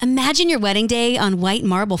Imagine your wedding day on white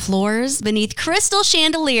marble floors beneath crystal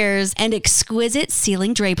chandeliers and exquisite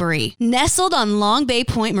ceiling drapery. Nestled on Long Bay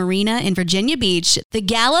Point Marina in Virginia Beach, the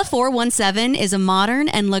Gala 417 is a modern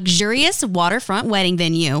and luxurious waterfront wedding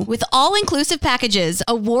venue with all-inclusive packages,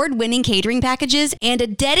 award-winning catering packages, and a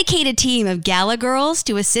dedicated team of gala girls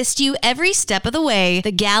to assist you every step of the way.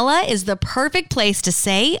 The Gala is the perfect place to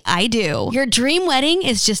say, I do. Your dream wedding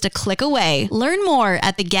is just a click away. Learn more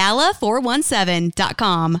at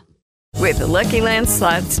thegala417.com. With the Lucky Land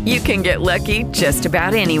Slots, you can get lucky just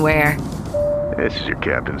about anywhere. This is your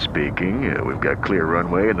captain speaking. We've got clear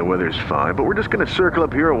runway and the weather's fine, but we're just going to circle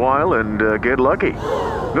up here a while and get lucky.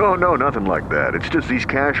 No, nothing like that. It's just these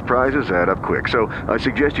cash prizes add up quick. So I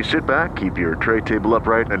suggest you sit back, keep your tray table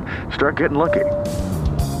upright, and start getting lucky.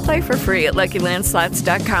 Play for free at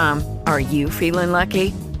LuckyLandSlots.com. Are you feeling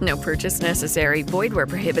lucky? No purchase necessary. Void where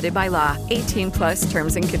prohibited by law. 18 plus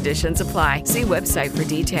terms and conditions apply. See website for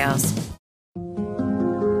details.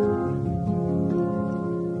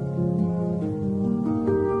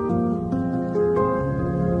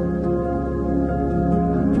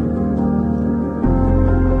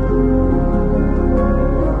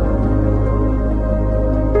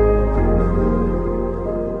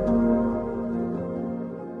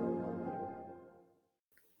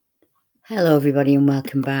 Hello everybody and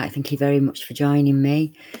welcome back. Thank you very much for joining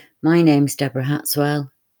me. My name's Deborah Hatswell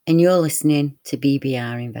and you're listening to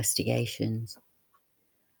BBR Investigations.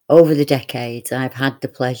 Over the decades, I've had the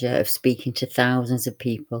pleasure of speaking to thousands of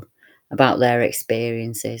people about their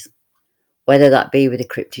experiences, whether that be with a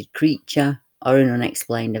cryptid creature or an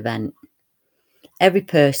unexplained event. Every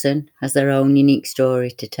person has their own unique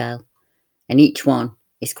story to tell, and each one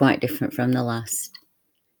is quite different from the last.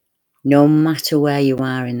 No matter where you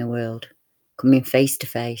are in the world, coming face to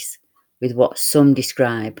face with what some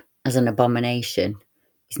describe as an abomination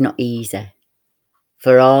is not easy.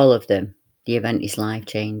 For all of them, the event is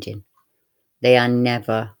life-changing. They are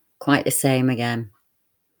never quite the same again.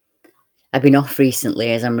 I've been off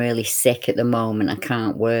recently as I'm really sick at the moment. I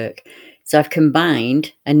can't work. So I've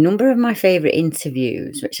combined a number of my favourite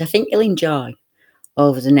interviews, which I think you'll enjoy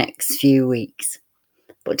over the next few weeks.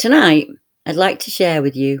 But tonight, I'd like to share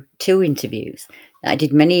with you two interviews that I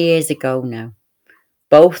did many years ago now,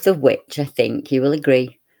 both of which I think you will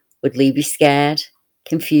agree would leave you scared,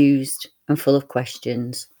 confused, and full of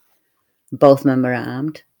questions. Both men were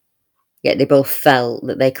armed, yet they both felt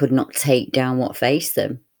that they could not take down what faced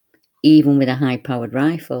them, even with a high-powered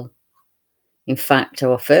rifle. In fact,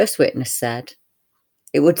 our first witness said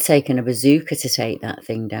it would have taken a bazooka to take that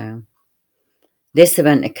thing down. This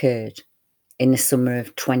event occurred in the summer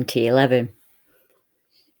of 2011.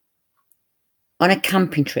 On a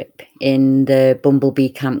camping trip in the Bumblebee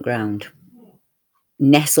campground,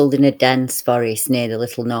 nestled in a dense forest near the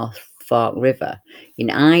Little North Fork River in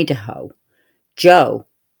Idaho, Joe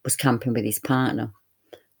was camping with his partner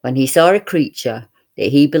when he saw a creature that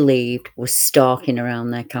he believed was stalking around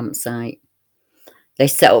their campsite. They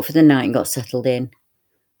set up for the night and got settled in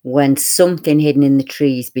when something hidden in the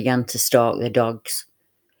trees began to stalk the dogs.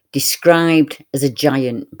 Described as a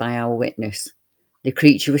giant by our witness, the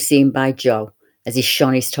creature was seen by Joe as he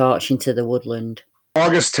shone his torch into the woodland.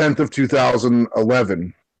 August 10th of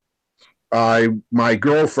 2011, my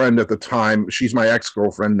girlfriend at the time, she's my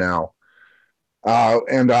ex-girlfriend now,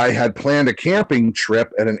 and I had planned a camping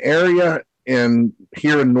trip at an area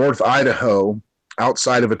here in North Idaho,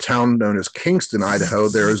 outside of a town known as Kingston, Idaho.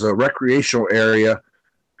 There is a recreational area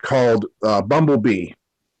called Bumblebee,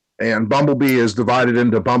 and Bumblebee is divided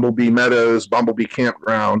into Bumblebee Meadows, Bumblebee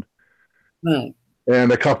Campground, Right.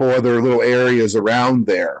 and a couple other little areas around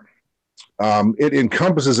there. It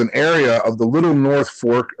encompasses an area of the Little North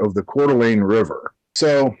Fork of the Coeur d'Alene River.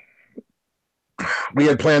 So we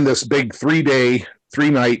had planned this big 3-day,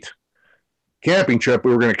 3-night camping trip.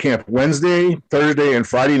 We were going to camp Wednesday, Thursday, and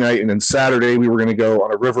Friday night, and then Saturday we were going to go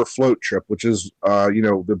on a river float trip, which is,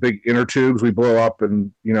 the big inner tubes we blow up,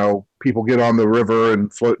 and people get on the river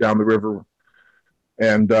and float down the river.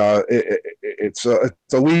 And it's a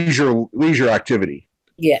leisure activity.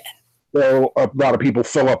 Yeah. So a lot of people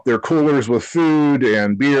fill up their coolers with food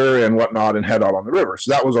and beer and whatnot and head out on the river.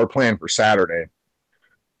 So that was our plan for Saturday.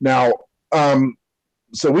 Now,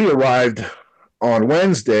 so we arrived on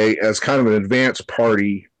Wednesday as kind of an advance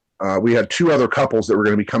party. We had two other couples that were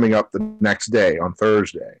going to be coming up the next day on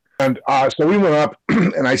Thursday. And so we went up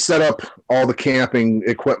and I set up all the camping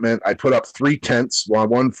equipment. I put up 3 tents,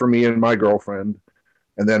 one for me and my girlfriend,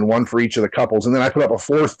 and then one for each of the couples. And then I put up a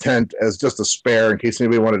 4th tent as just a spare in case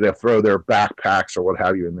anybody wanted to throw their backpacks or what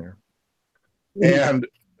have you in there. Mm-hmm.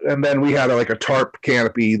 And then we had a tarp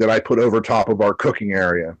canopy that I put over top of our cooking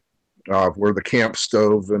area. where the camp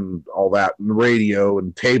stove and all that, and the radio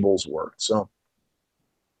and tables were. So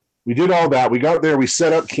we did all that. We got there, we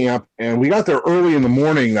set up camp, and we got there early in the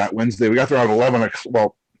morning that Wednesday. We got there around 11 o'clock.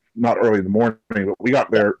 Well, not early in the morning, but we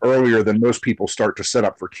got there earlier than most people start to set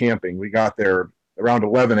up for camping. We got there around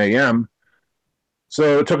 11 a.m.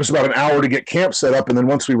 So it took us about an hour to get camp set up. And then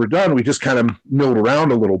once we were done, we just kind of milled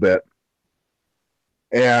around a little bit.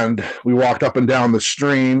 And we walked up and down the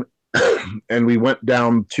stream, and we went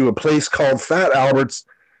down to a place called Fat Albert's,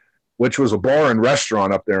 which was a bar and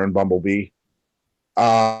restaurant up there in Bumblebee.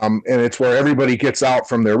 And it's where everybody gets out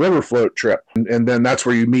from their river float trip. And then that's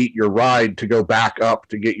where you meet your ride to go back up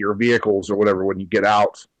to get your vehicles or whatever when you get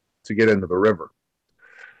out to get into the river.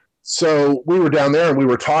 So we were down there and we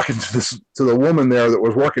were talking to the woman there that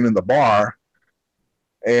was working in the bar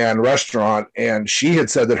and restaurant. And she had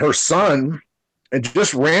said that her son, and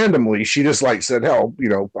just randomly, she just like said, hell, you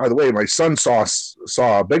know, by the way, my son saw a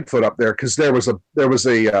Bigfoot up there, because there was a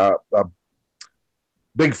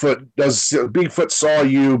Bigfoot saw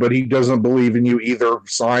you, but he doesn't believe in you either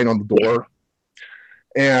sign on the door.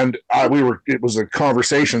 And it was a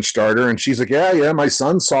conversation starter, and she's like, yeah, my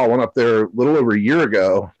son saw one up there a little over a year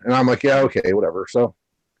ago. And I'm like, yeah, okay, whatever. So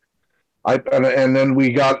and then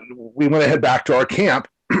we went ahead back to our camp,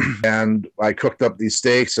 and I cooked up these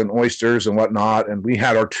steaks and oysters and whatnot. And we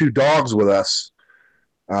had our 2 dogs with us.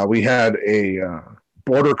 We had a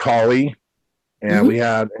border collie, and we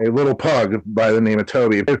had a little pug by the name of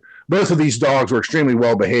Toby. Both of these dogs were extremely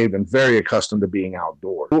well behaved and very accustomed to being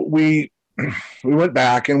outdoors. We went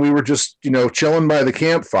back, and we were just, you know, chilling by the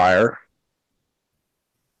campfire.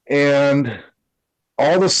 And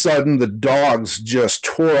all of a sudden, the dogs just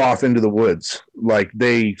tore off into the woods. Like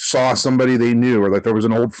they saw somebody they knew, or like there was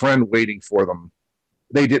an old friend waiting for them.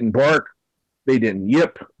 They didn't bark. They didn't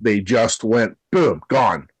yip. They just went, boom,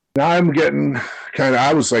 gone. Now I'm getting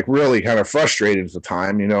I was like really kind of frustrated at the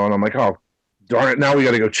time, you know, and I'm like, oh, darn it. Now we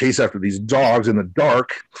got to go chase after these dogs in the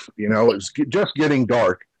dark. You know, it's just getting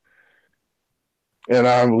dark. And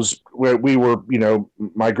we were, you know,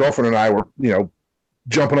 my girlfriend and I were, you know,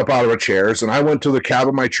 jumping up out of our chairs, and I went to the cab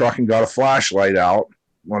of my truck and got a flashlight out,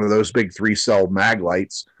 one of those big 3-cell mag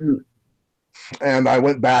lights. And I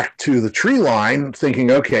went back to the tree line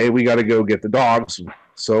thinking, okay, we got to go get the dogs.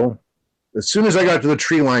 So as soon as I got to the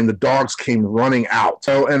tree line, the dogs came running out.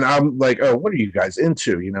 So, and I'm like, oh, what are you guys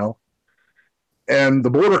into, you know? And the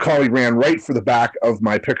border collie ran right for the back of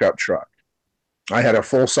my pickup truck. I had a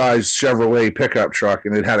full-size Chevrolet pickup truck,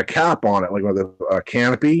 and it had a cap on it, like with a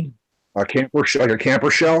canopy, like a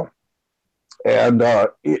camper shell. And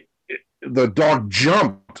the dog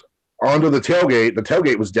jumped onto the tailgate. The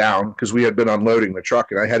tailgate was down because we had been unloading the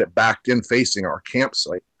truck, and I had it backed in facing our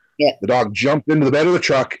campsite. Yeah. The dog jumped into the bed of the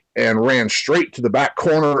truck and ran straight to the back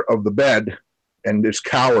corner of the bed and just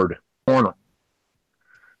cowered corner.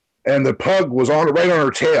 And the pug was right on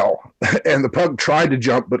her tail, and the pug tried to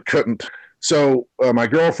jump but couldn't. So my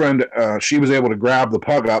girlfriend, she was able to grab the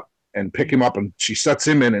pug up and pick him up, and she sets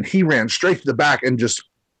him in, and he ran straight to the back and just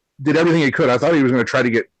did everything he could. I thought he was going to try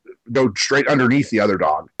to go straight underneath the other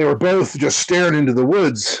dog. They were both just staring into the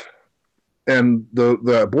woods, and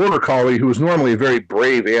the border collie, who was normally a very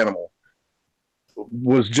brave animal,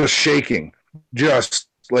 was just shaking, just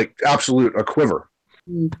like absolute a quiver.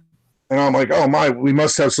 Mm. And I'm like, oh my, we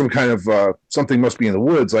must have some kind of, something must be in the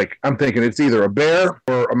woods. Like, I'm thinking it's either a bear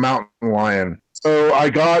or a mountain lion. So I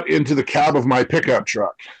got into the cab of my pickup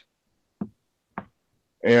truck,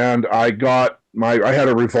 and I had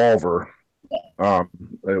a revolver.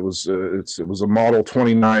 It was a Model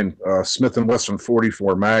 29 Smith & Wesson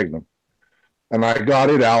 44 Magnum. And I got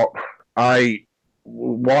it out. I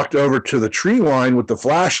walked over to the tree line with the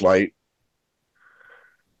flashlight.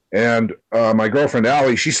 And my girlfriend,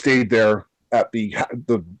 Allie, she stayed there at the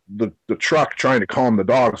truck trying to calm the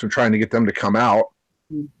dogs and trying to get them to come out.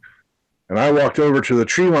 Mm. And I walked over to the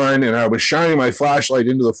tree line, and I was shining my flashlight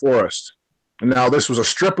into the forest. And now this was a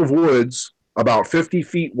strip of woods about 50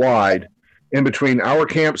 feet wide in between our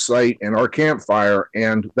campsite and our campfire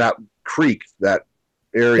and that creek, that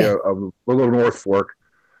area of the Little North Fork.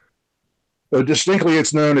 So distinctly,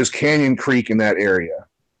 it's known as Canyon Creek in that area.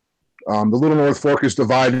 The Little North Fork is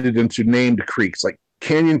divided into named creeks, like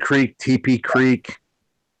Canyon Creek, Teepee Creek,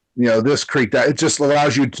 you know, this creek, that. It just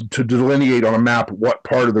allows you to delineate on a map what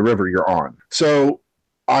part of the river you're on. So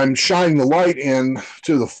I'm shining the light in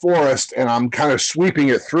to the forest, and I'm kind of sweeping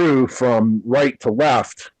it through from right to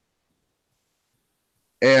left.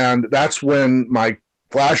 And that's when my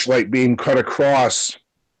flashlight beam cut across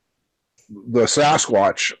the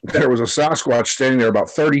Sasquatch. There was a Sasquatch standing there about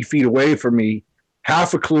 30 feet away from me,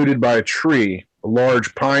 half occluded by a tree, a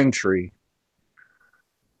large pine tree.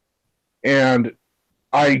 And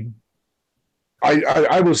I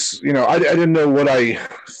was, I didn't know what I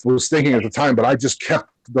was thinking at the time, but I just kept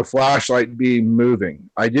the flashlight beam moving.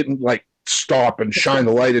 I didn't like stop and shine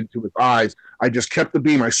the light into his eyes. I just kept the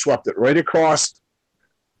beam. I swept it right across,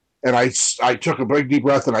 and I took a big deep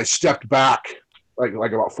breath and I stepped back like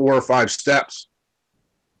about 4 or 5 steps,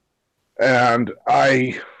 and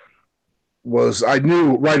I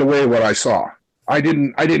knew right away what I saw. I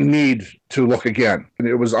didn't need to look again. And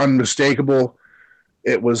it was unmistakable.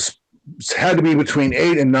 It had to be between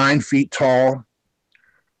 8 and 9 feet tall.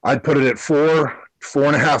 I'd put it at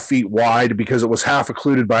 4.5 feet wide because it was half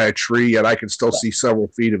occluded by a tree, yet I could still see several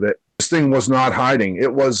feet of it. This thing was not hiding.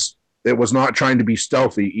 It was not trying to be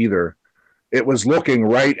stealthy either. It was looking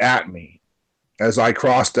right at me as I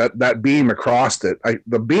crossed that beam across it.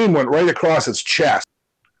 The beam went right across its chest.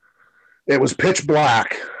 It was pitch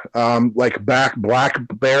black, like black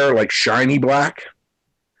bear, like shiny black.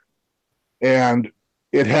 And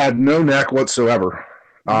it had no neck whatsoever.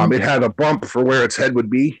 It had a bump for where its head would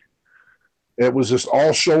be. It was just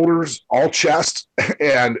all shoulders, all chest,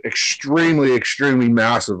 and extremely, extremely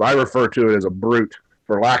massive. I refer to it as a brute.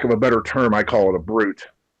 For lack of a better term, I call it a brute.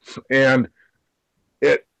 And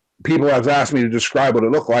people have asked me to describe what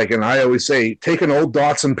it looked like, and I always say, take an old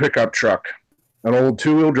Datsun pickup truck, an old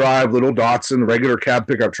 2-wheel drive little Datsun regular cab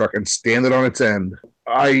pickup truck, and stand it on its end.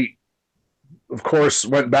 I, of course,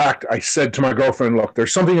 went back. I said to my girlfriend, look,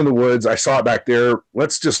 there's something in the woods. I saw it back there.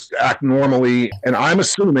 Let's just act normally. And I'm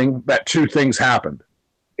assuming that 2 things happened.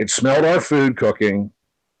 It smelled our food cooking,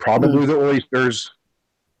 probably the oysters.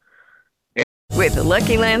 With the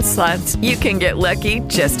Lucky Land Slots, you can get lucky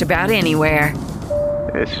just about anywhere.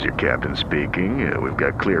 This is your captain speaking. We've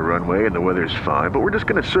got clear runway and the weather's fine, but we're just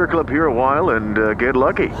going to circle up here a while and get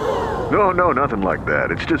lucky. No, nothing like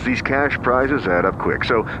that. It's just these cash prizes add up quick.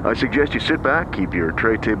 So I suggest you sit back, keep your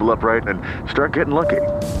tray table upright, and start getting lucky.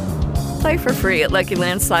 Play for free at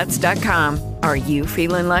LuckyLandSlots.com. Are you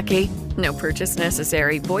feeling lucky? No purchase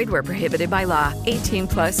necessary. Void where prohibited by law.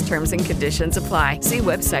 18+ terms and conditions apply. See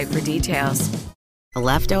website for details.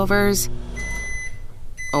 Leftovers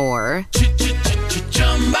or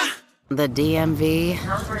the DMV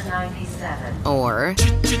Number 97. or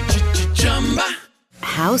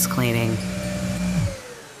house cleaning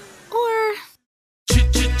or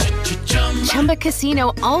Chumba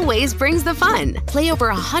Casino always brings the fun. Play over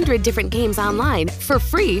 100 different games online for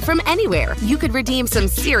free from anywhere. You could redeem some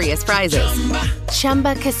serious prizes.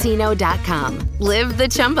 ChumbaCasino.com. Live the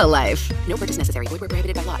Chumba life. No purchase necessary. Void where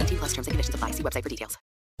prohibited by law. 18+ terms and conditions apply. See website for details.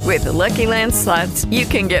 With the Lucky Land Slots, you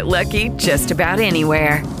can get lucky just about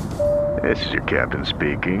anywhere. This is your captain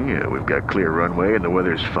speaking. We've got clear runway and the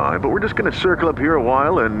weather's fine, but we're just going to circle up here a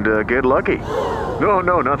while and get lucky.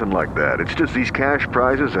 No, nothing like that. It's just these cash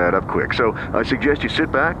prizes add up quick. So I suggest you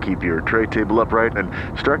sit back, keep your tray table upright, and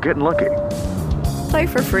start getting lucky. Play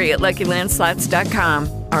for free at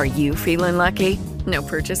LuckyLandSlots.com. Are you feeling lucky? No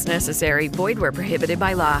purchase necessary. Void where prohibited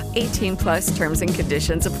by law. 18+ terms and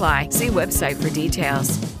conditions apply. See website for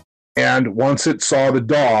details. And once it saw the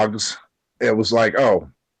dogs, it was like, oh,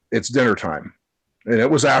 it's dinner time. And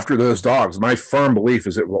it was after those dogs. My firm belief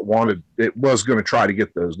is it was going to try to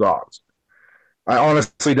get those dogs. I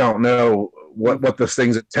honestly don't know what this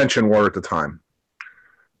thing's intention were at the time.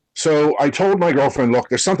 So I told my girlfriend, look,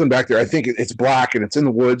 there's something back there. I think it's black and it's in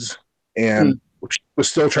the woods. And she was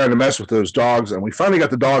still trying to mess with those dogs. And we finally got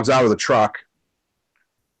the dogs out of the truck.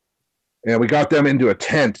 And we got them into a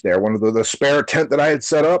tent there, one of the spare tent that I had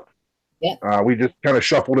set up. Yeah. We just kind of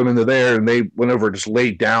shuffled them into there, and they went over and just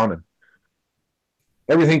laid down, and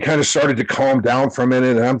everything kind of started to calm down for a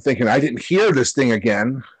minute. And I'm thinking, I didn't hear this thing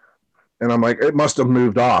again. And I'm like, it must have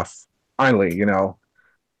moved off finally,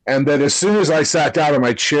 And then as soon as I sat down in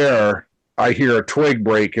my chair, I hear a twig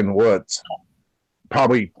break in the woods,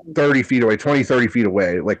 probably 30 feet away, 20, 30 feet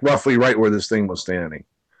away, like roughly right where this thing was standing.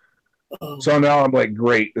 Oh. So now I'm like,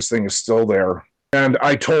 great, this thing is still there. And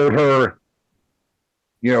I told her,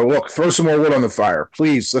 look, throw some more wood on the fire.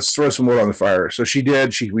 Please, let's throw some wood on the fire. So she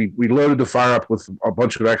did. We loaded the fire up with a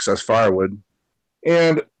bunch of excess firewood.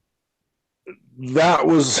 And that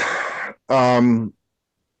was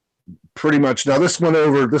pretty much, now this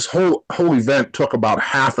whole event took about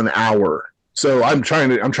half an hour. So I'm trying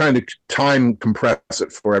to time compress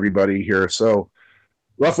it for everybody here. So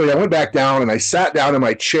roughly I went back down and I sat down in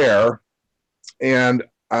my chair, and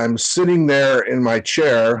I'm sitting there in my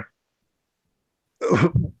chair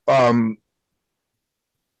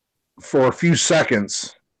for a few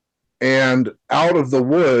seconds, and out of the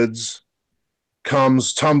woods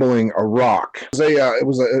comes tumbling a rock. It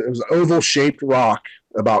was an oval shaped rock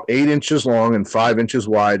about 8 inches long and 5 inches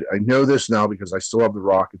wide. I know this now because I still have the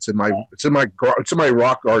rock. It's in my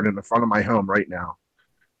rock garden in the front of my home right now.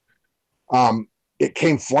 It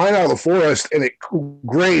came flying out of the forest and it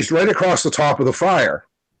grazed right across the top of the fire.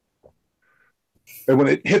 And when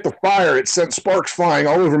it hit the fire, it sent sparks flying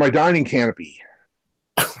all over my dining canopy.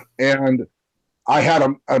 And I had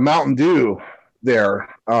a Mountain Dew there,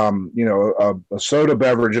 a soda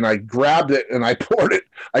beverage, and I grabbed it and I poured it.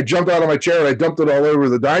 I jumped out of my chair and I dumped it all over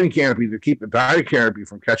the dining canopy to keep the dining canopy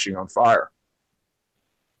from catching on fire.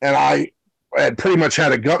 And I had pretty much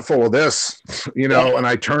had a gut full of this, and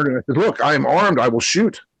I turned and I said, "Look, I am armed. I will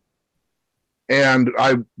shoot. And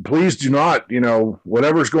please do not,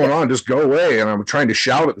 whatever's going on, just go away." And I'm trying to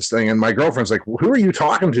shout at this thing. And my girlfriend's like, "Well, who are you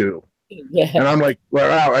talking to?" Yeah. And I'm like,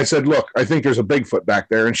 well, I said, "Look, I think there's a Bigfoot back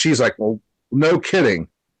there." And she's like, "Well, no kidding."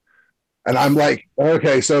 And I'm like,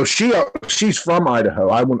 okay, so she's from Idaho.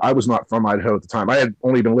 I was not from Idaho at the time. I had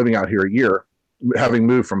only been living out here a year, having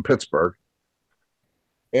moved from Pittsburgh.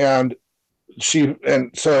 And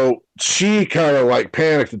so she kind of like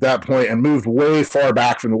panicked at that point and moved way far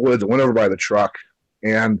back from the woods and went over by the truck.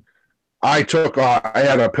 And I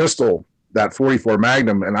had a pistol, that 44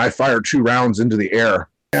 Magnum, and I fired 2 rounds into the air.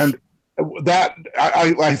 And that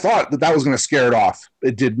I thought that was going to scare it off.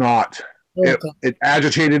 It did not. It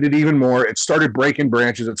agitated it even more. It started breaking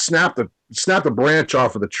branches. It snapped the branch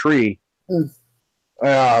off of the tree.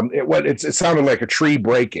 It sounded like a tree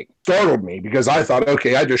breaking. Startled me because I thought,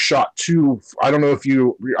 okay, I just shot 2. I know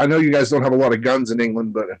you guys don't have a lot of guns in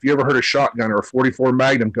England, but if you ever heard a shotgun or a 44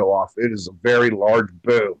 Magnum go off, it is a very large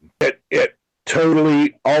boom. It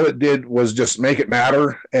totally, all it did was just make it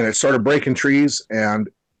matter, and it started breaking trees, and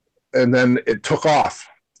then it took off.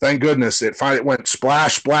 Thank goodness. It finally went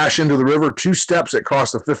splash into the river. 2 steps, it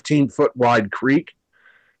crossed a 15-foot wide creek.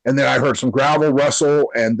 And then I heard some gravel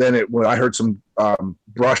rustle, and then I heard some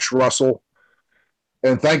brush rustle.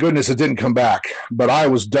 And thank goodness it didn't come back. But I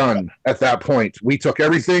was done at that point. We took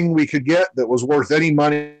everything we could get that was worth any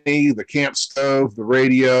money, the camp stove, the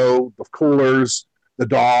radio, the coolers, the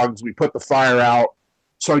dogs. We put the fire out.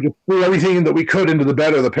 So I just threw everything that we could into the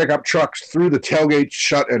bed of the pickup truck, threw the tailgate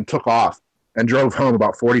shut, and took off and drove home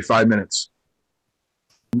about 45 minutes.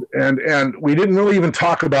 And we didn't really even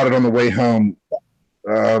talk about it on the way home.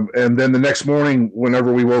 And then the next morning,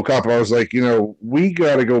 whenever we woke up, I was like, we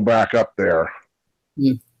got to go back up there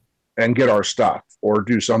and get our stuff or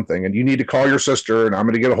do something. And you need to call your sister, and I'm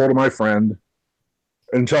going to get a hold of my friend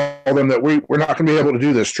and tell them that we're not going to be able to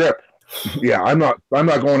do this trip. Yeah, I'm not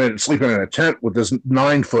going in and sleeping in a tent with this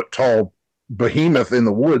 9-foot tall behemoth in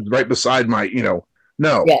the woods right beside my,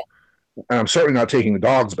 no. Yeah. And I'm certainly not taking the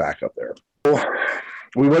dogs back up there.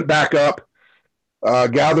 We went back up.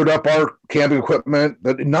 Gathered up our camping equipment,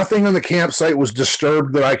 but nothing on the campsite was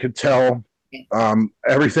disturbed that I could tell.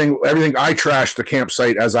 Everything I trashed the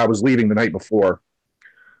campsite as I was leaving the night before.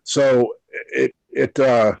 So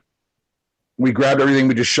we grabbed everything.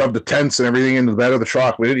 We just shoved the tents and everything into the bed of the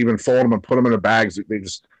truck. We didn't even fold them and put them in the bags. We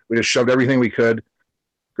just shoved everything we could,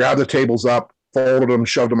 grabbed the tables up, folded them,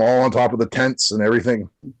 shoved them all on top of the tents and everything.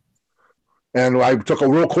 And I took a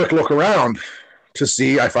real quick look around to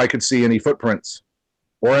see if I could see any footprints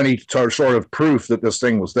or any sort of proof that this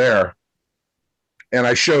thing was there. And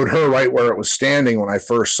I showed her right where it was standing when I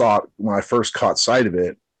first caught sight of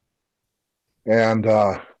it. And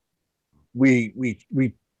we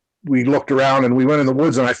looked around and we went in the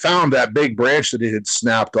woods, and I found that big branch that it had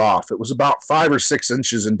snapped off. It was about 5 or 6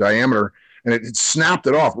 inches in diameter, and it had snapped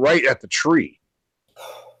it off right at the tree.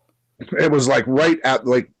 It was like right at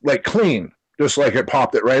like clean, just like it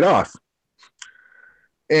popped it right off.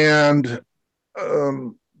 And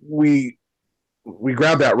we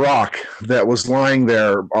grabbed that rock that was lying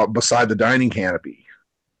there beside the dining canopy,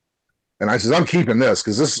 and I said, "I'm keeping this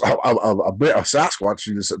because this is a Sasquatch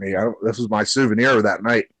threw this at me. This was my souvenir of that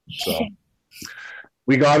night." So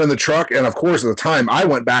we got in the truck, and of course, at the time, I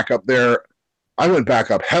went back up there. I went back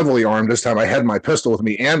up heavily armed. This time, I had my pistol with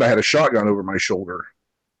me, and I had a shotgun over my shoulder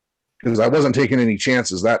because I wasn't taking any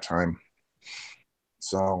chances that time.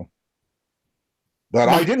 So. But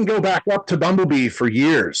I didn't go back up to Bumblebee for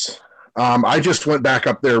years. I just went back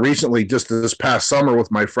up there recently, just this past summer, with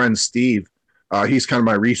my friend Steve. He's kind of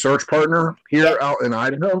my research partner here out in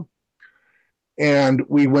Idaho. And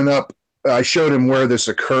we went up. I showed him where this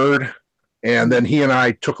occurred. And then he and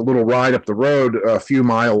I took a little ride up the road a few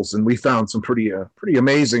miles, and we found some pretty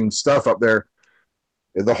amazing stuff up there.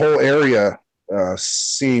 The whole area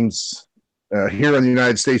seems, here in the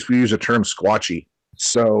United States, we use the term squatchy.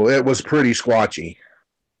 So it was pretty squatchy,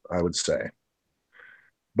 I would say.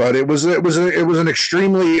 But it was an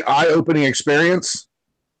extremely eye-opening experience.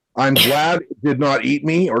 I'm glad it did not eat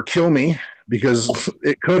me or kill me, because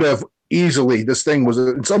it could have easily. This thing was,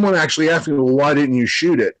 and someone actually asked me, well, why didn't you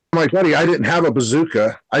shoot it? I'm like, buddy, I didn't have a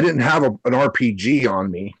bazooka. I didn't have an RPG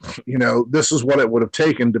on me. This is what it would have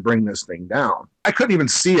taken to bring this thing down. I couldn't even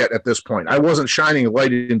see it at this point. I wasn't shining a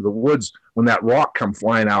light into the woods when that rock come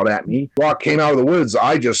flying out at me. Rock came out of the woods.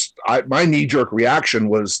 My knee-jerk reaction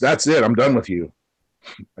was, that's it. I'm done with you.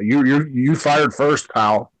 You fired first,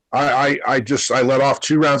 pal. I let off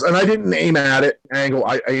 2 rounds, and I didn't aim at it angle.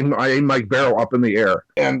 I aimed my barrel up in the air,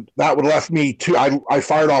 and that would left me 2. I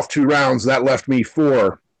fired off 2 rounds. That left me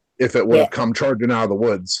 4 if it would have come charging out of the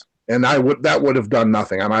woods, and that would have done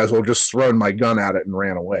nothing. I might as well just thrown my gun at it and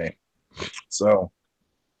ran away. So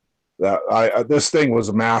this thing was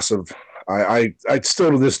a massive. I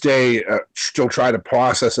still to this day still try to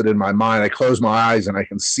process it in my mind. I close my eyes and I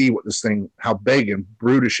can see what this thing, how big and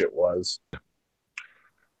brutish it was.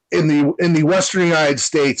 In the Western United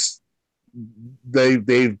States, they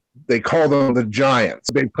call them the giants.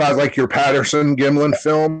 They call like your Patterson Gimlin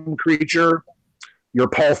film creature, your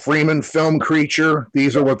Paul Freeman film creature.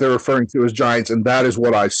 These are what they're referring to as giants, and that is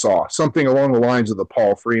what I saw. Something along the lines of the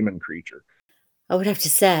Paul Freeman creature. I would have to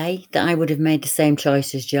say that I would have made the same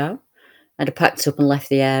choice as Joe. I'd have packed up and left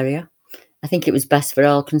the area. I think it was best for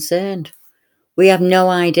all concerned. We have no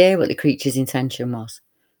idea what the creature's intention was,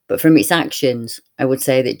 but from its actions, I would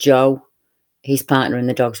say that Joe, his partner, and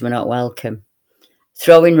the dogs were not welcome.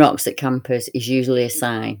 Throwing rocks at campers is usually a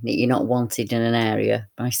sign that you're not wanted in an area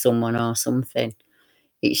by someone or something.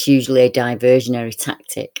 It's usually a diversionary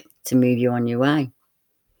tactic to move you on your way.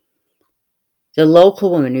 The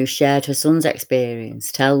local woman who shared her son's experience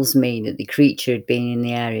tells me that the creature had been in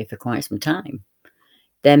the area for quite some time.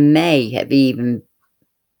 There may have even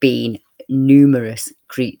been numerous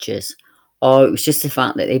creatures, or it was just the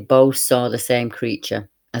fact that they both saw the same creature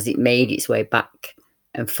as it made its way back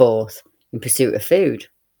and forth in pursuit of food.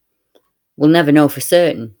 We'll never know for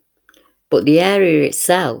certain, but the area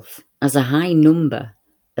itself has a high number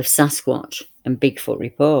of Sasquatch and Bigfoot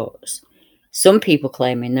reports. Some people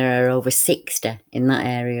claiming there are over 60 in that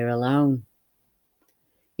area alone.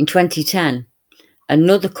 In 2010,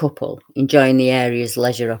 another couple enjoying the area's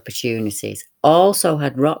leisure opportunities also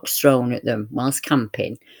had rocks thrown at them whilst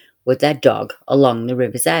camping with their dog along the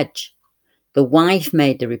river's edge. The wife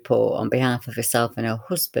made the report on behalf of herself and her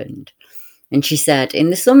husband, and she said, "In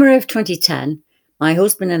the summer of 2010, my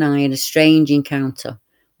husband and I had a strange encounter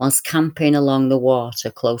whilst camping along the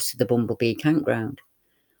water close to the Bumblebee campground.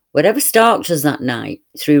 Whatever stalked us that night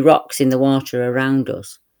threw rocks in the water around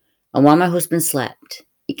us, and while my husband slept,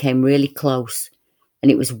 it came really close,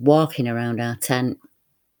 and it was walking around our tent.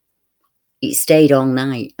 It stayed all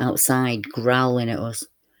night outside, growling at us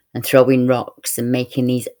and throwing rocks and making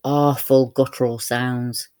these awful guttural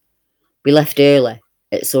sounds. We left early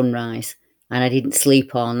at sunrise, and I didn't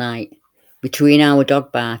sleep all night. Between our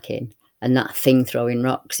dog barking and that thing throwing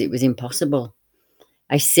rocks, it was impossible.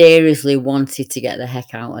 I seriously wanted to get the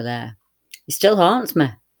heck out of there. It still haunts me.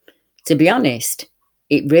 To be honest,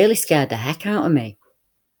 it really scared the heck out of me."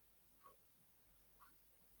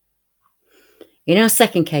 In our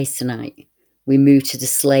second case tonight, we moved to the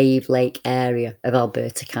Slave Lake area of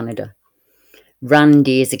Alberta, Canada.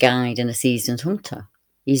 Randy is a guide and a seasoned hunter.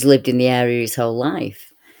 He's lived in the area his whole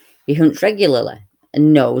life. He hunts regularly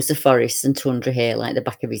and knows the forests and tundra here like the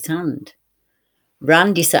back of his hand.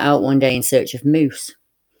 Randy set out one day in search of moose.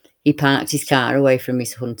 He parked his car away from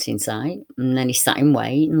his hunting site, and then he sat in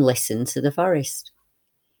wait and listened to the forest,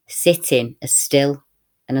 sitting as still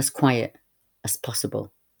and as quiet as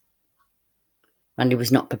possible. Randy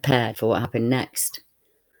was not prepared for what happened next.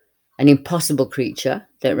 An impossible creature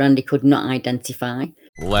that Randy could not identify.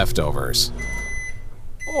 Leftovers.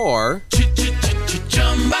 Or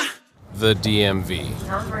the DMV.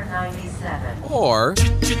 Number 97. Or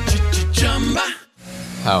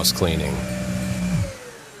house cleaning.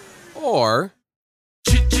 Or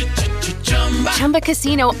Chumba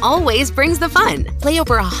Casino always brings the fun. Play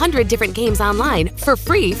over 100 different games online for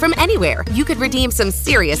free from anywhere. You could redeem some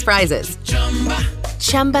serious prizes.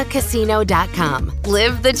 ChumbaCasino.com.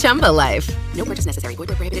 Live the Chumba life. No purchase necessary. Void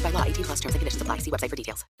where prohibited by law. 18+ terms and conditions apply. See website for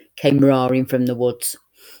details. Came roaring from the woods,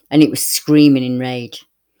 and it was screaming in rage.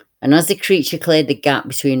 And as the creature cleared the gap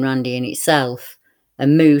between Randy and itself, a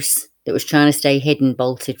moose that was trying to stay hidden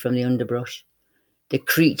bolted from the underbrush. The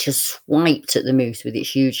creature swiped at the moose with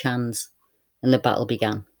its huge hands, and the battle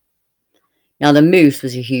began. Now, the moose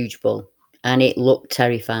was a huge bull, and it looked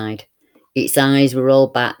terrified. Its eyes were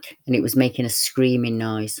rolled back, and it was making a screaming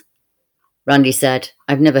noise. Randy said,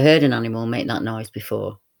 "I've never heard an animal make that noise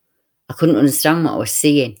before." I couldn't understand what I was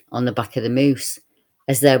seeing on the back of the moose,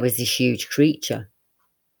 as there was this huge creature.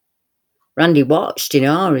 Randy watched in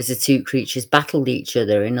awe as the two creatures battled each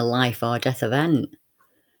other in a life or death event.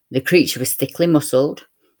 The creature was thickly muscled,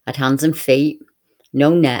 had hands and feet,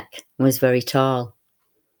 no neck, and was very tall.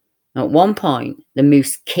 At one point, the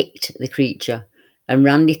moose kicked the creature, and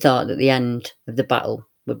Randy thought that the end of the battle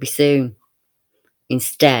would be soon.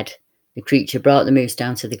 Instead, the creature brought the moose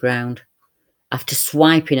down to the ground. After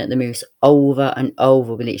swiping at the moose over and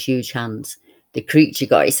over with its huge hands, the creature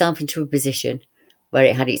got itself into a position where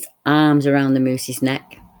it had its arms around the moose's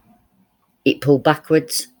neck. It pulled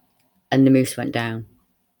backwards, and the moose went down.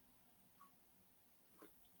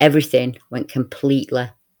 Everything went completely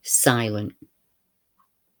silent.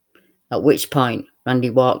 At which point, Randy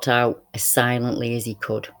walked out as silently as he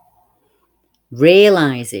could,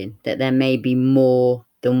 realising that there may be more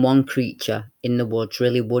than one creature in the woods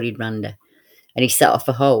really worried Randy, and he set off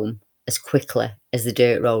for home as quickly as the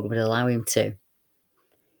dirt road would allow him to.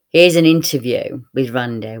 Here's an interview with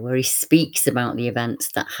Randy where he speaks about the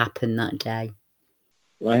events that happened that day.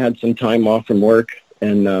 I had some time off from work,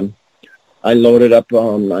 and I loaded up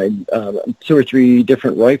on my 2 or 3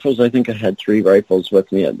 different rifles. I think I had 3 rifles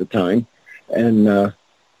with me at the time, and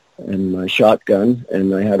my shotgun,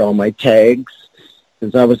 and I had all my tags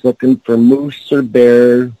because I was looking for moose or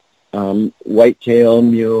bear, whitetail,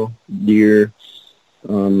 mule, deer,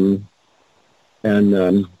 and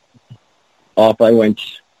off I went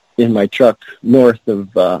in my truck north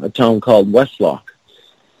of a town called Westlock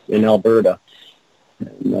in Alberta.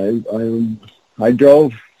 And I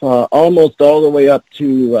drove almost all the way up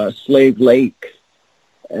to Slave Lake,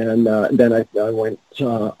 and then I went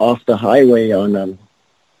off the highway on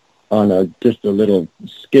just a little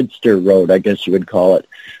skidster road, I guess you would call it.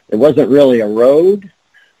 It wasn't really a road.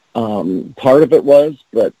 Part of it was,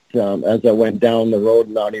 but as I went down the road,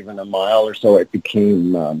 not even a mile or so, it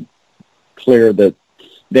became clear that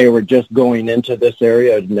they were just going into this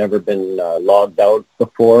area. It had never been logged out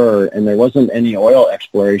before, and there wasn't any oil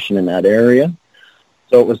exploration in that area.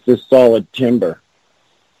 So it was just solid timber.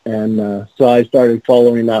 And so I started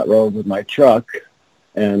following that road with my truck,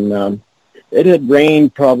 and it had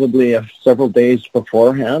rained probably several days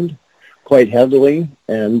beforehand, quite heavily,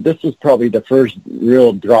 and this was probably the first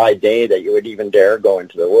real dry day that you would even dare go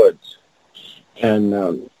into the woods.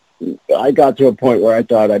 And I got to a point where I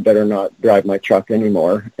thought I better not drive my truck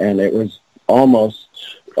anymore, and it was almost,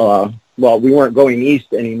 well, we weren't going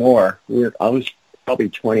east anymore. I was probably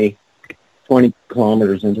 20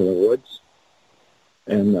 kilometers into the woods,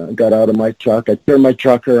 and got out of my truck. I turned my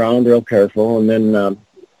truck around real careful, and then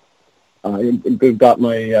I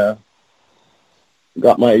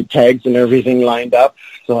got my tags and everything lined up,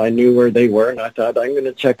 so I knew where they were, and I thought, I'm going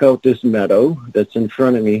to check out this meadow that's in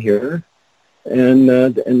front of me here, and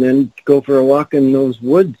then go for a walk in those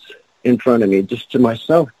woods in front of me, just to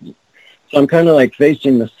myself. So I'm kind of like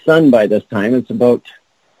facing the sun by this time. It's about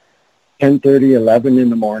 10:30, 11 in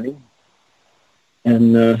the morning,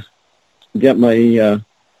 and get my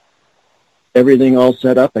everything all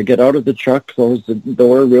set up. I get out of the truck, close the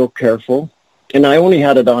door real careful, and I only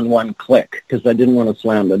had it on one click because I didn't want to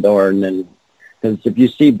slam the door. And then, because if you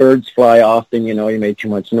see birds fly off, then you know you made too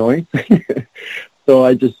much noise. So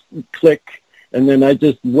I just click, and then I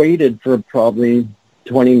just waited for probably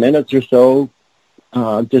 20 minutes or so,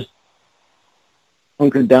 just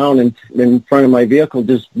hunkered down in front of my vehicle,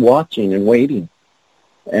 just watching and waiting.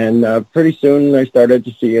 And pretty soon I started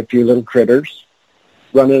to see a few little critters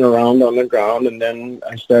running around on the ground, and then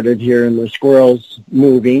I started hearing the squirrels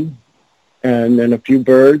moving, and then a few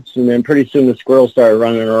birds, and then pretty soon the squirrels started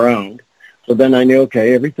running around. So then I knew,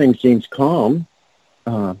 okay, everything seems calm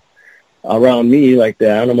around me, like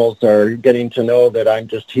the animals are getting to know that I'm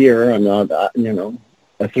just here. I'm not,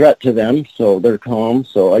 a threat to them, so they're calm.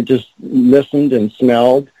 So I just listened and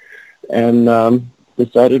smelled, and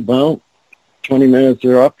decided, well, 20 minutes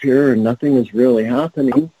are up here, and nothing is really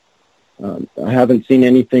happening. I haven't seen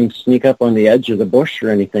anything sneak up on the edge of the bush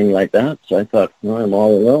or anything like that, so I thought, well, I'm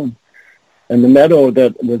all alone. And the meadow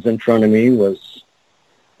that was in front of me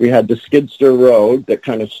we had the Skidster Road that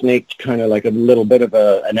kind of snaked kind of like a little bit of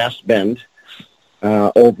an S-bend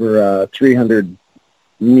over a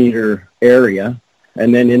 300-meter area,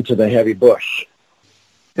 and then into the heavy bush.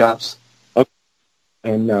 Yes.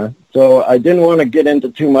 And so I didn't want to get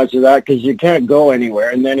into too much of that because you can't go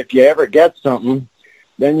anywhere. And then if you ever get something,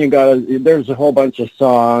 then there's a whole bunch of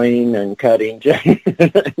sawing and cutting.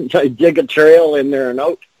 Dig a trail in there and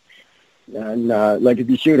out. And like if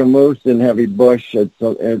you shoot a moose in heavy bush,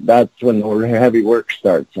 that's when the heavy work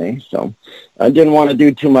starts. So I didn't want to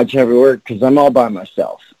do too much heavy work because I'm all by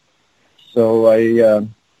myself. So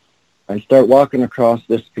I start walking across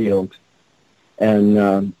this field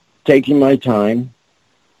and taking my time.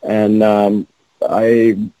 And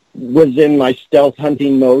I was in my stealth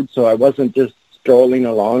hunting mode, so I wasn't just strolling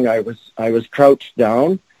along. I was crouched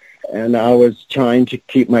down, and I was trying to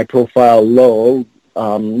keep my profile low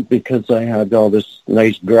because I had all this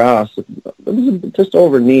nice grass. It was just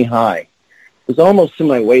over knee high. It was almost to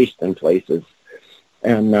my waist in places,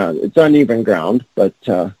 and it's uneven ground. But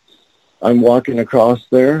I'm walking across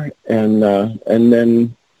there, and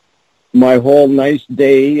then my whole nice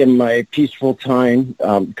day and my peaceful time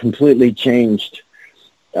completely changed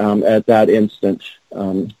at that instant.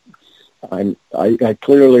 I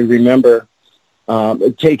clearly remember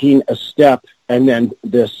taking a step, and then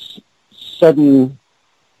this sudden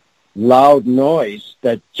loud noise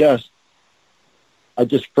that I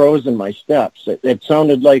just froze in my steps. It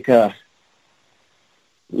sounded like a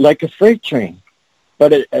freight train,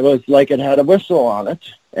 but it was like it had a whistle on it,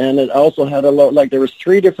 and it also had there was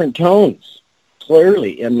 3 different tones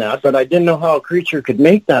clearly in that, but I didn't know how a creature could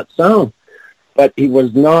make that sound. But he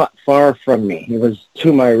was not far from me. He was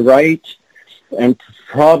to my right and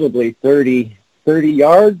probably 30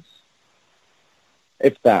 yards,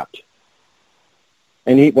 if that.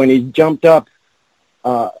 And when he jumped up,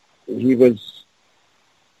 he was,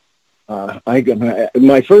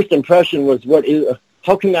 my first impression was,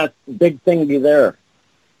 how can that big thing be there?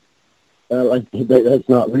 That's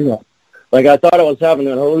not real. Like, I thought I was having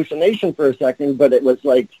an hallucination for a second, but it was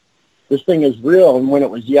like, this thing is real. And when it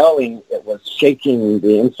was yelling, it was shaking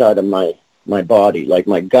the inside of my body, like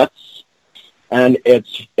my guts. And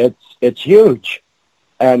it's huge.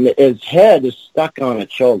 And its head is stuck on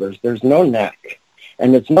its shoulders. There's no neck.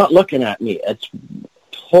 And it's not looking at me. It's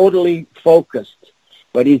totally focused.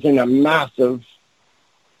 But he's in a massive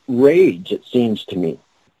rage, it seems to me.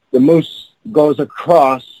 The moose goes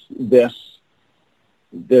across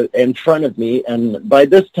in front of me. And by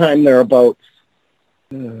this time, they're about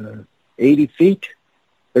 80 feet.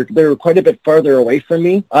 They're quite a bit farther away from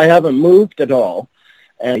me. I haven't moved at all.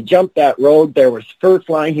 And I jumped that road. There was fur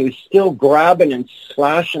flying. He was still grabbing and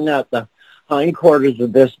slashing at the hindquarters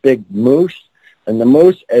of this big moose. And the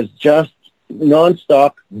moose is just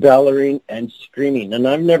nonstop bellowing and screaming. And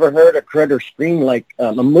I've never heard a critter scream like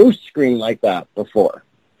a moose scream like that before.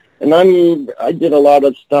 And I did a lot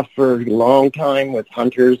of stuff for a long time with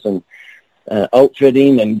hunters and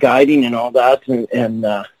outfitting and guiding and all that. And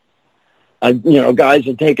guys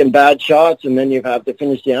are taking bad shots, and then you have to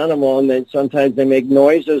finish the animal, and then sometimes they make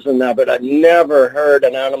noises and that, but I've never heard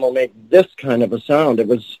an animal make this kind of a sound. It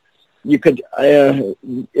was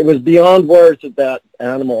beyond words that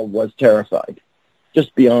animal was terrified,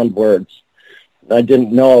 just beyond words. I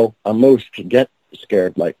didn't know a moose could get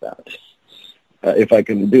scared like that, if I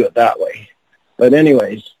can do it that way. But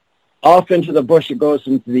anyways, off into the bush it goes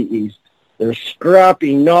into the east. They're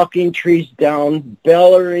scrapping, knocking trees down,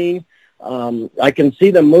 bellowing. I can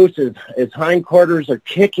see the moose, its hindquarters are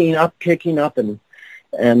kicking up, and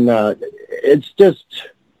it's just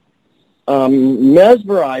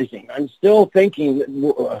mesmerizing. I'm still thinking,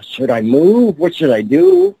 should I move? What should I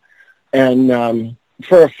do? And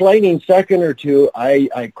for a fleeting second or two,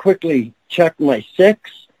 I quickly checked my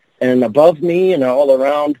 6 and above me and all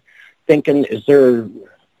around, thinking, is there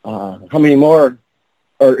how many more,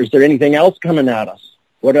 or is there anything else coming at us?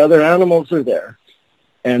 What other animals are there?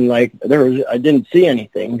 And I didn't see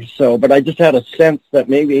anything. But I just had a sense that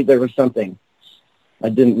maybe there was something. I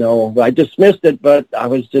didn't know. I dismissed it, but I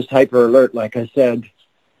was just hyper alert, like I said.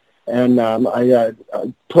 And I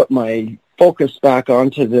put my focus back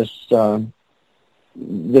onto this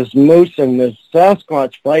moose and this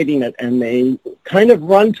Sasquatch fighting it, and they kind of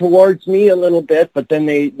run towards me a little bit, but then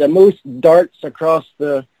the moose darts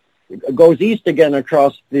goes east again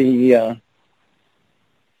across this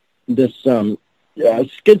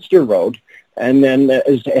skidster road, and then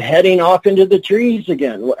is heading off into the trees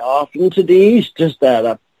again, off into the east, just at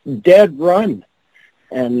a dead run.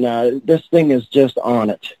 And this thing is just on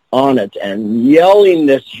it, and yelling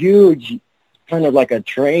this huge, kind of like a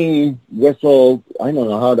train whistle. I don't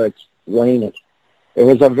know how to explain it. It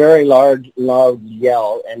was a very loud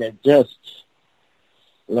yell, and it just,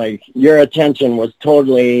 like, your attention was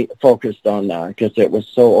totally focused on that because it was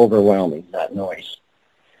so overwhelming, that noise.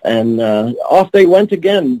 And off they went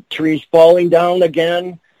again, trees falling down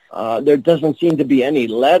again. There doesn't seem to be any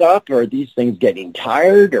let up, or these things getting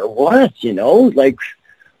tired or what, like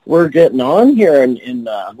we're getting on here in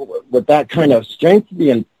with that kind of strength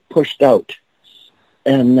being pushed out.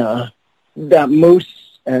 And that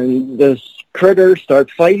moose and this critter start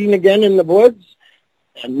fighting again in the woods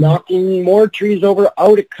and knocking more trees over.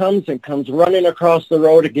 Out it comes and comes running across the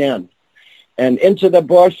road again and into the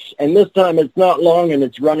bush, and this time it's not long, and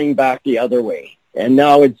it's running back the other way. And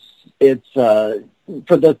now it's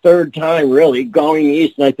for the third time, really, going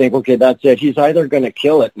east, and I think, okay, that's it. He's either going to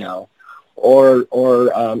kill it now, or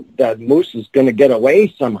that moose is going to get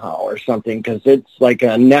away somehow or something, because it's like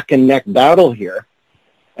a neck-and-neck battle here.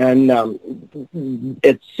 And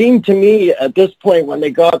it seemed to me at this point, when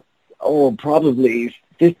they got, probably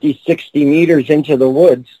 50, 60 meters into the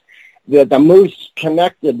woods, that the moose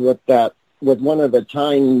connected with one of the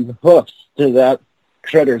tine hoofs to that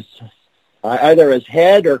critter's either his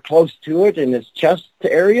head or close to it in his chest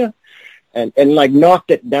area, and like knocked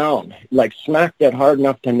it down, like smacked it hard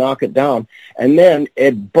enough to knock it down, and then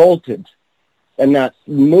it bolted, and that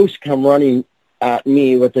moose come running at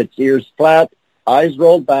me with its ears flat, eyes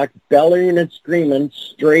rolled back, bellowing and screaming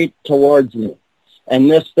straight towards me. And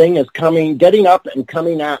this thing is getting up and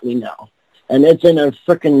coming at me now, and it's in a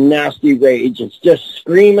freaking nasty rage. It's just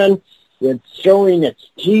screaming, it's showing its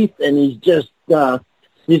teeth, and he's just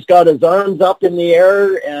he's got his arms up in the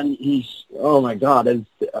air, and he's, oh my God, it's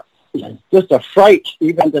just a fright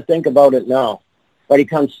even to think about it now. But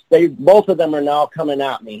both of them are now coming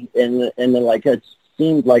at me, and like it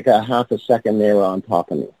seemed like a half a second they were on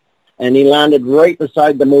top of me. And he landed right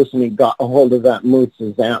beside the moose, and he got a hold of that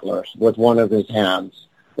moose's antlers with one of his hands,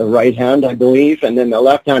 the right hand, I believe, and then the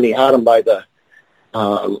left hand he had him by this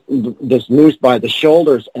moose by the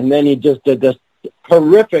shoulders, and then he just did this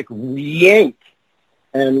horrific yank.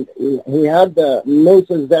 And he had the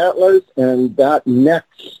moose's antlers, and that neck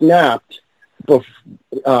snapped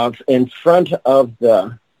in front of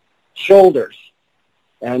the shoulders.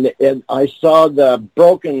 And I saw the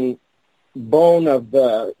broken bone of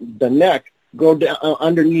the neck go down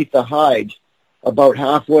underneath the hide about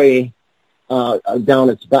halfway down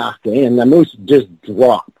its back. And the moose just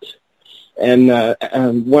dropped. And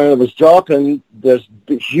when it was dropping, this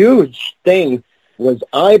huge thing was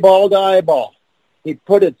eyeball to eyeball. He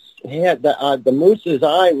put its head, the moose's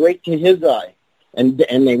eye, right to his eye, and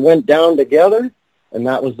they went down together, and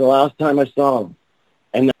that was the last time I saw him.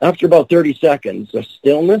 And after about 30 seconds of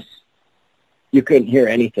stillness, you couldn't hear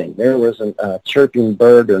anything. There wasn't a chirping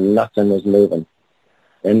bird or nothing was moving,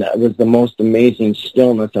 and that was the most amazing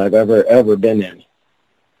stillness I've ever been in.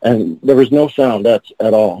 And there was no sound at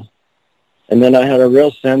all. And then I had a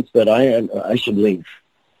real sense that I should leave,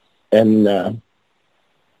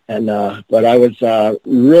 but I was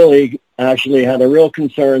really actually had a real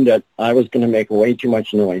concern that I was going to make way too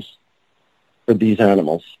much noise for these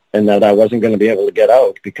animals, and that I wasn't going to be able to get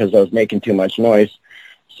out because I was making too much noise.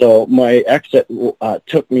 So my exit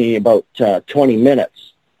took me about 20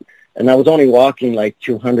 minutes, and I was only walking like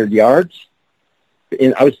 200 yards.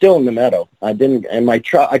 I was still in the meadow. I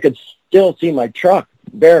could still see my truck,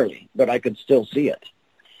 barely, but I could still see it.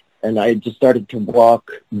 And I just started to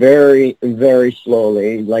walk very, very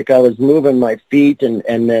slowly, like I was moving my feet, and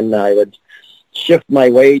then I would shift my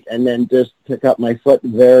weight and then just pick up my foot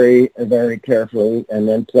very, very carefully, and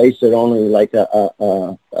then place it only like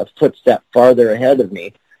a footstep farther ahead of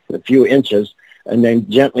me, a few inches, and then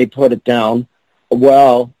gently put it down.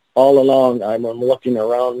 Well, all along I'm looking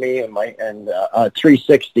around me and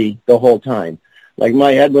 360 the whole time. Like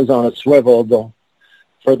my head was on a swivel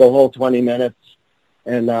for the whole 20 minutes.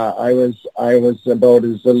 And I was about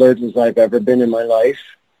as alert as I've ever been in my life.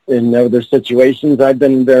 In other situations, I've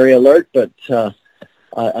been very alert, but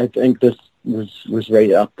I think this was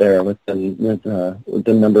right up there with the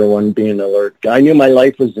number one being alert. I knew my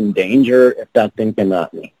life was in danger if that thing came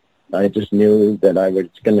at me. I just knew that I was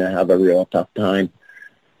going to have a real tough time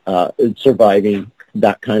surviving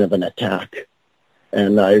that kind of an attack.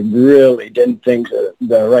 And I really didn't think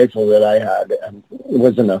the rifle that I had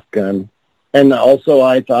was enough gun. And also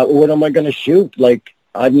I thought, well, what am I going to shoot? Like,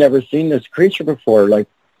 I've never seen this creature before. Like,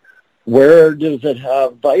 where does it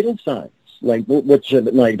have vital signs? Like,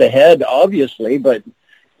 like the head, obviously, but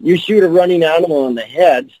you shoot a running animal in the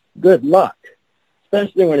head, good luck.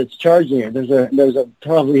 Especially when it's charging you. There's a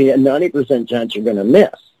probably a 90% chance you're going to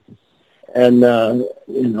miss. And,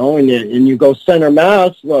 and you go center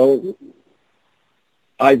mass, well,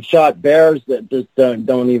 I've shot bears that just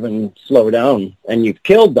don't even slow down, and you've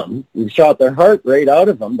killed them. You've shot their heart right out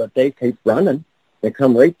of them, but they keep running. They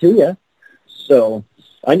come right to you. So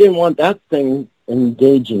I didn't want that thing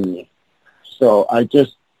engaging me. So I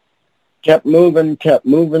just kept moving.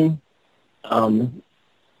 And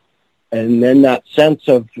then that sense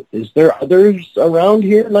of, is there others around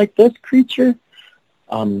here like this creature?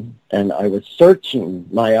 And I was searching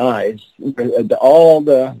my eyes, all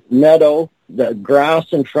the meadow, the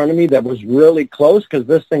grass in front of me that was really close, because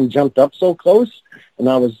this thing jumped up so close, and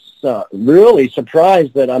I was really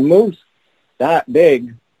surprised that a moose that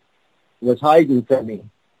big was hiding from me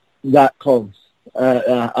that close.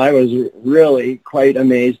 I was really quite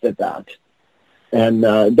amazed at that. And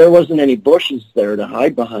there wasn't any bushes there to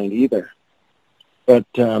hide behind either. But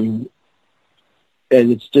and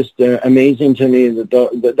it's just amazing to me that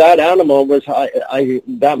that animal was,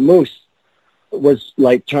 that moose was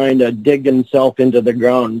like trying to dig himself into the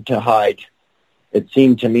ground to hide, it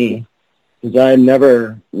seemed to me. Because I had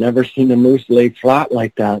never seen a moose lay flat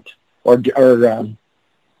like that, or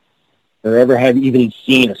ever have even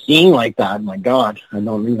seen a scene like that. My God, I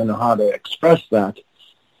don't even know how to express that.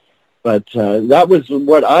 But that was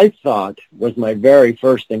what I thought was my very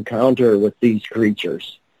first encounter with these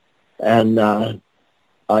creatures. And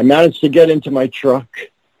I managed to get into my truck.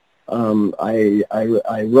 I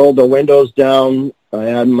rolled the windows down. I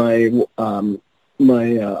had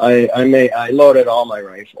I loaded all my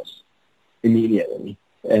rifles immediately,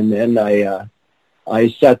 and then I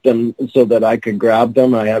set them so that I could grab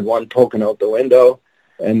them. I had one poking out the window,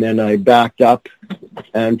 and then I backed up.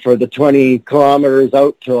 And for the 20 kilometers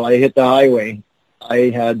out till I hit the highway, I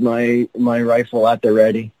had my rifle at the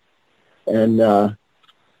ready. And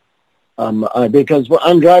because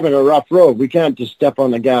I'm driving a rough road, we can't just step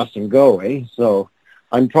on the gas and go, eh? So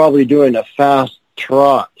I'm probably doing a fast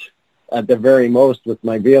trot at the very most with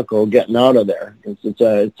my vehicle getting out of there. It's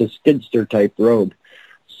a skidster type road.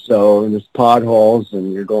 So there's potholes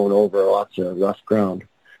and you're going over lots of rough ground.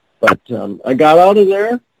 But I got out of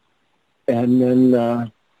there, and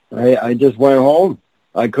then I just went home.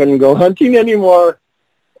 I couldn't go hunting anymore.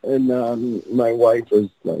 And my wife was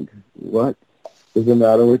like, "What is the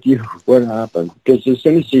matter with you? What happened?" Because as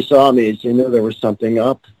soon as she saw me, she knew there was something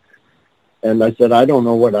up. And I said, "I don't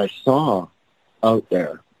know what I saw out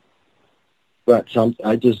there. But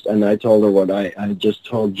I told her what I just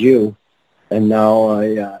told you. And now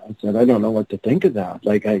I said, I don't know what to think of that.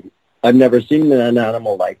 Like, I've never seen an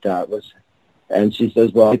animal like that." And she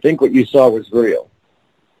says, "Well, I think what you saw was real."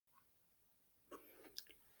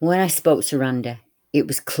 When I spoke to Randy, it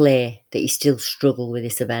was clear that he still struggled with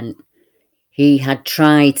this event. He had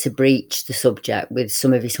tried to breach the subject with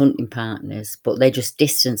some of his hunting partners, but they just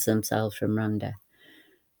distanced themselves from Randy.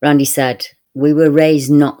 Randy said, "We were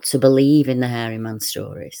raised not to believe in the hairy man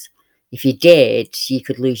stories. If you did, you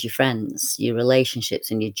could lose your friends, your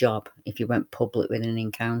relationships, and your job if you went public with an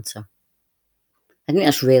encounter." I think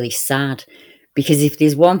that's really sad, because if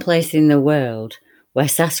there's one place in the world where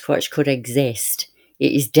Sasquatch could exist,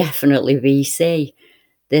 it is definitely BC.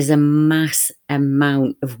 There's a mass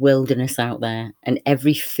amount of wilderness out there and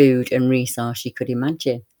every food and resource you could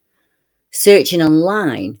imagine. Searching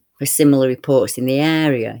online for similar reports in the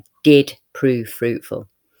area did prove fruitful.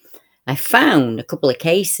 I found a couple of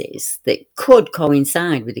cases that could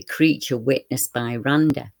coincide with the creature witnessed by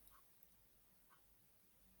Randa.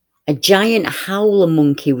 A giant howler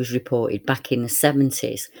monkey was reported back in the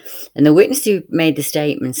 70s, and the witness who made the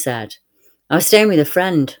statement said, "I was staying with a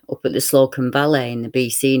friend up at the Slocum Valley in the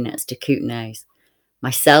BC next to Kootenays.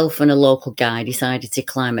 Myself and a local guy decided to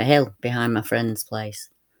climb a hill behind my friend's place.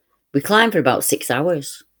 We climbed for about 6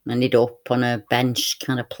 hours, ended up on a bench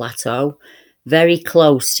kind of plateau, very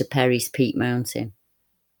close to Perry's Peak Mountain.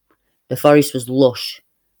 The forest was lush,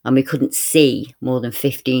 and we couldn't see more than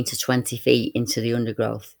 15 to 20 feet into the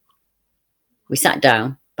undergrowth. We sat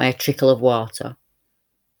down by a trickle of water,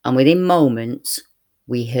 and within moments,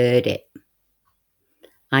 we heard it.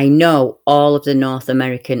 I know all of the North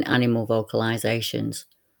American animal vocalizations,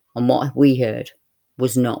 and what we heard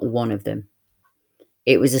was not one of them.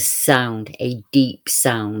 It was a sound, a deep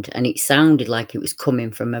sound, and it sounded like it was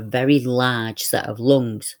coming from a very large set of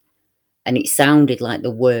lungs, and it sounded like the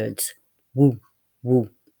words, woo, woo.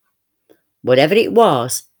 Whatever it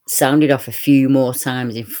was, sounded off a few more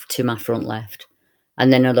times to my front left,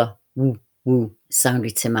 and then another woo, woo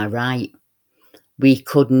sounded to my right. We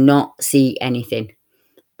could not see anything,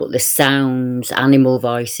 but the sounds, animal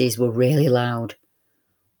voices were really loud.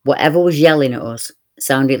 Whatever was yelling at us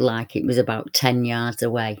sounded like it was about 10 yards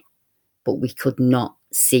away, but we could not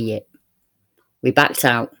see it. We backed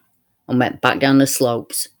out and went back down the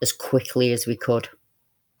slopes as quickly as we could."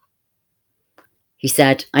 He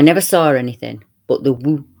said, "I never saw anything, but the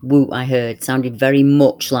woo woo I heard sounded very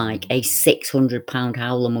much like a 600-pound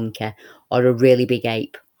howler monkey or a really big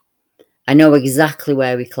ape. I know exactly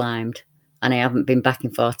where we climbed, and I haven't been back in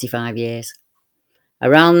 45 years.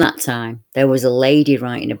 Around that time, there was a lady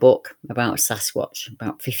writing a book about Sasquatch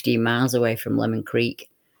about 15 miles away from Lemon Creek,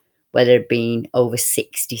 where there had been over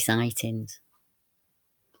 60 sightings.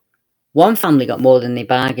 One family got more than they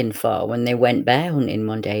bargained for when they went bear hunting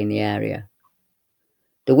one day in the area.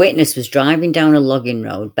 The witness was driving down a logging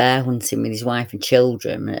road bear hunting with his wife and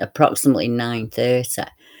children at approximately 9:30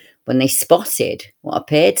 when they spotted what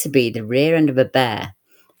appeared to be the rear end of a bear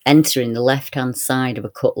entering the left-hand side of a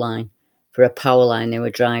cut line for a power line they were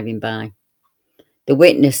driving by. The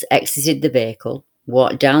witness exited the vehicle,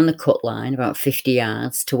 walked down the cut line about 50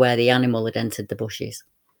 yards to where the animal had entered the bushes.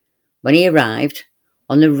 When he arrived,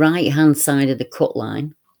 on the right-hand side of the cut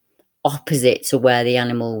line, opposite to where the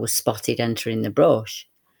animal was spotted entering the brush,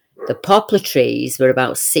 the poplar trees were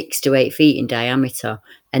about 6 to 8 feet in diameter,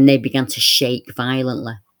 and they began to shake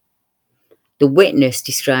violently. The witness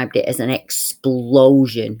described it as an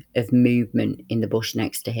explosion of movement in the bush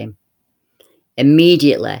next to him.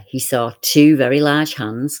 Immediately, he saw 2 very large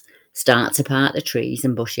hands start to part the trees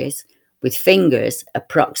and bushes, with fingers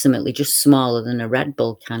approximately just smaller than a Red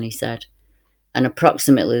Bull can, he said, and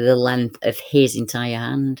approximately the length of his entire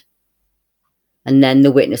hand. And then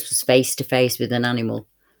the witness was face to face with an animal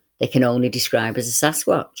they can only describe as a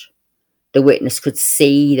Sasquatch. The witness could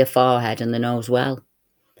see the forehead and the nose well.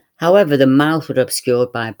 However, the mouth was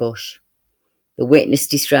obscured by a bush. The witness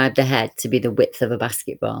described the head to be the width of a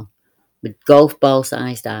basketball, with golf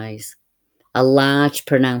ball-sized eyes, a large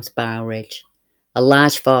pronounced brow ridge, a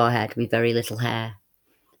large forehead with very little hair.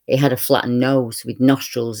 It had a flattened nose with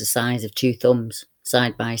nostrils the size of 2 thumbs,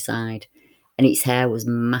 side by side, and its hair was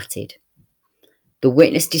matted. The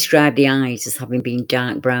witness described the eyes as having been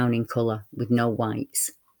dark brown in colour, with no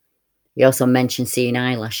whites. He also mentioned seeing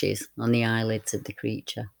eyelashes on the eyelids of the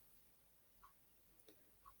creature.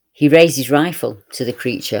 He raised his rifle to the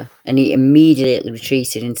creature and he immediately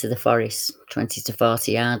retreated into the forest, 20 to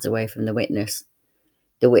 40 yards away from the witness.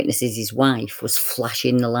 The witness's his wife was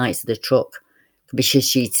flashing the lights of the truck because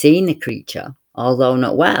she'd seen the creature, although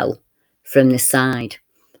not well, from the side.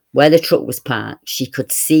 Where the truck was parked, she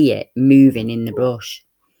could see it moving in the brush.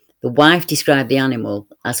 The wife described the animal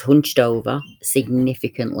as hunched over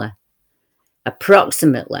significantly,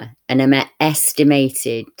 approximately an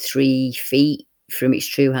estimated 3 feet from its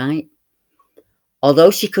true height.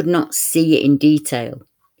 Although she could not see it in detail,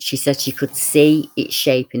 she said she could see its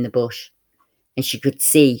shape in the bush and she could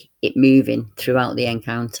see it moving throughout the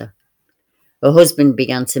encounter. Her husband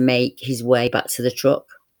began to make his way back to the truck.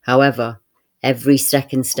 However, every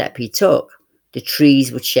second step he took, the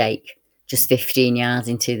trees would shake just 15 yards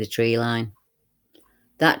into the tree line.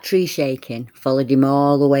 That tree shaking followed him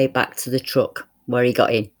all the way back to the truck where he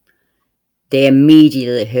got in. They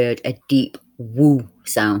immediately heard a deep woo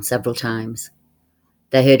sound several times.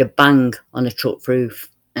 They heard a bang on the truck roof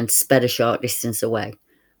and sped a short distance away,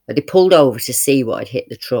 but they pulled over to see what had hit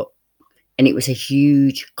the truck, and it was a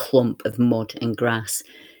huge clump of mud and grass,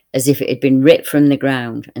 as if it had been ripped from the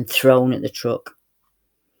ground and thrown at the truck.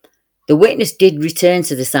 The witness did return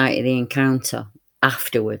to the site of the encounter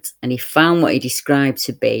afterwards, and he found what he described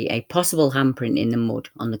to be a possible handprint in the mud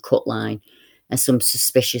on the cut line and some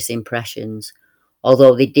suspicious impressions,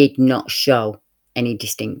 although they did not show any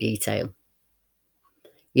distinct detail.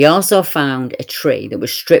 He also found a tree that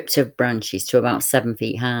was stripped of branches to about 7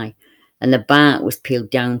 feet high, and the bark was peeled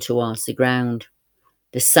down towards the ground.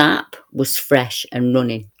 The sap was fresh and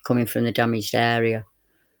running, coming from the damaged area.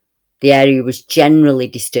 The area was generally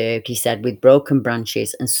disturbed, he said, with broken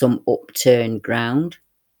branches and some upturned ground.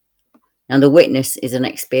 Now, the witness is an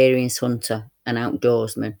experienced hunter and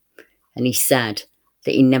outdoorsman, and he said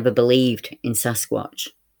that he never believed in Sasquatch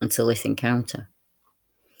until this encounter.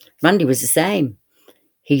 Randy was the same.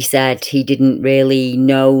 He said he didn't really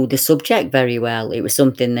know the subject very well. It was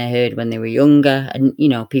something they heard when they were younger, and,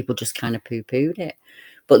 people just kind of poo-pooed it.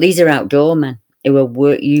 But these are outdoor men who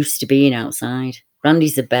are used to being outside.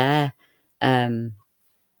 Randy's a bear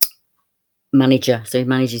manager, so he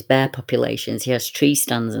manages bear populations. He has tree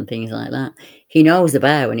stands and things like that. He knows the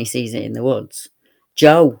bear when he sees it in the woods.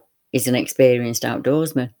 Joe is an experienced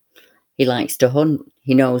outdoorsman. He likes to hunt.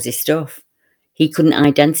 He knows his stuff. He couldn't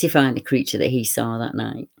identify the creature that he saw that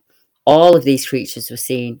night. All of these creatures were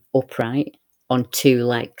seen upright on 2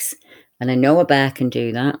 legs. And I know a bear can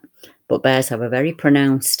do that, but bears have a very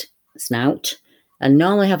pronounced snout and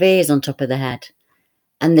normally have ears on top of the head.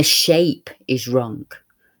 And the shape is wrong.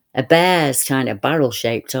 A bear's kind of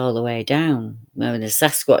barrel-shaped all the way down. Now, with a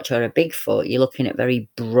Sasquatch or a Bigfoot, you're looking at very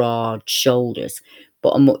broad shoulders,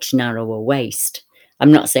 but a much narrower waist.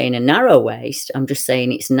 I'm not saying a narrow waist, I'm just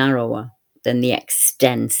saying it's narrower than the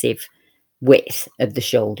extensive width of the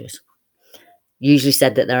shoulders. Usually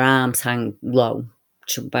said that their arms hang low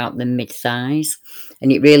to about the mid-thighs.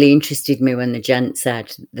 And it really interested me when the gent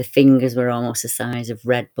said the fingers were almost the size of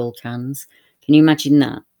Red Bull cans. Can you imagine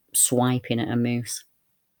that? Swiping at a moose.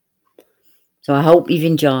 So I hope you've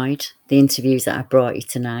enjoyed the interviews that I brought you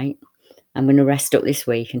tonight. I'm going to rest up this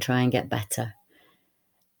week and try and get better.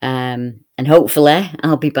 And hopefully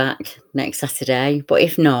I'll be back next Saturday. But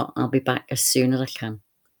if not, I'll be back as soon as I can.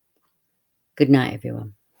 Good night,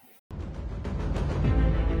 everyone.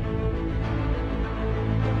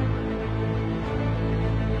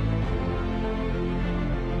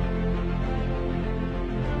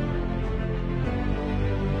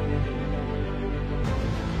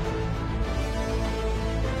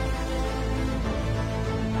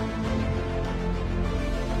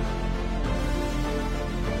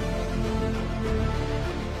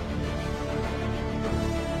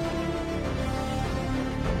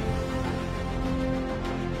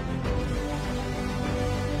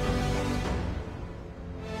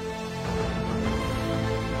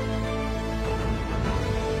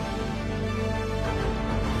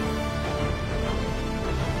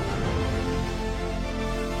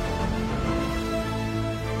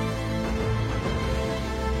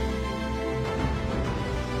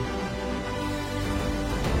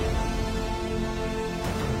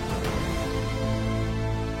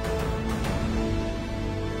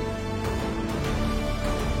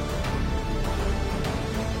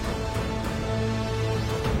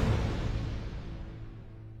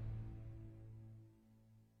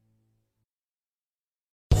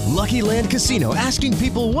 Lucky Land Casino, asking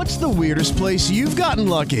people, what's the weirdest place you've gotten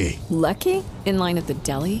lucky? Lucky? In line at the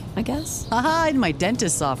deli, I guess? Aha, in my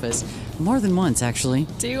dentist's office. More than once, actually.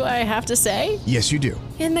 Do I have to say? Yes, you do.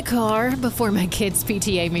 In the car before my kids'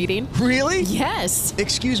 PTA meeting. Really? Yes.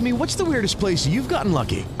 Excuse me, what's the weirdest place you've gotten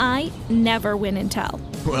lucky? I never win and tell.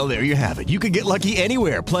 Well, there you have it. You can get lucky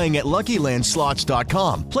anywhere, playing at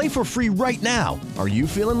LuckyLandSlots.com. Play for free right now. Are you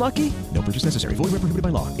feeling lucky? No purchase necessary. Void where prohibited by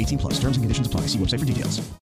law. 18+. Terms and conditions apply. See website for details.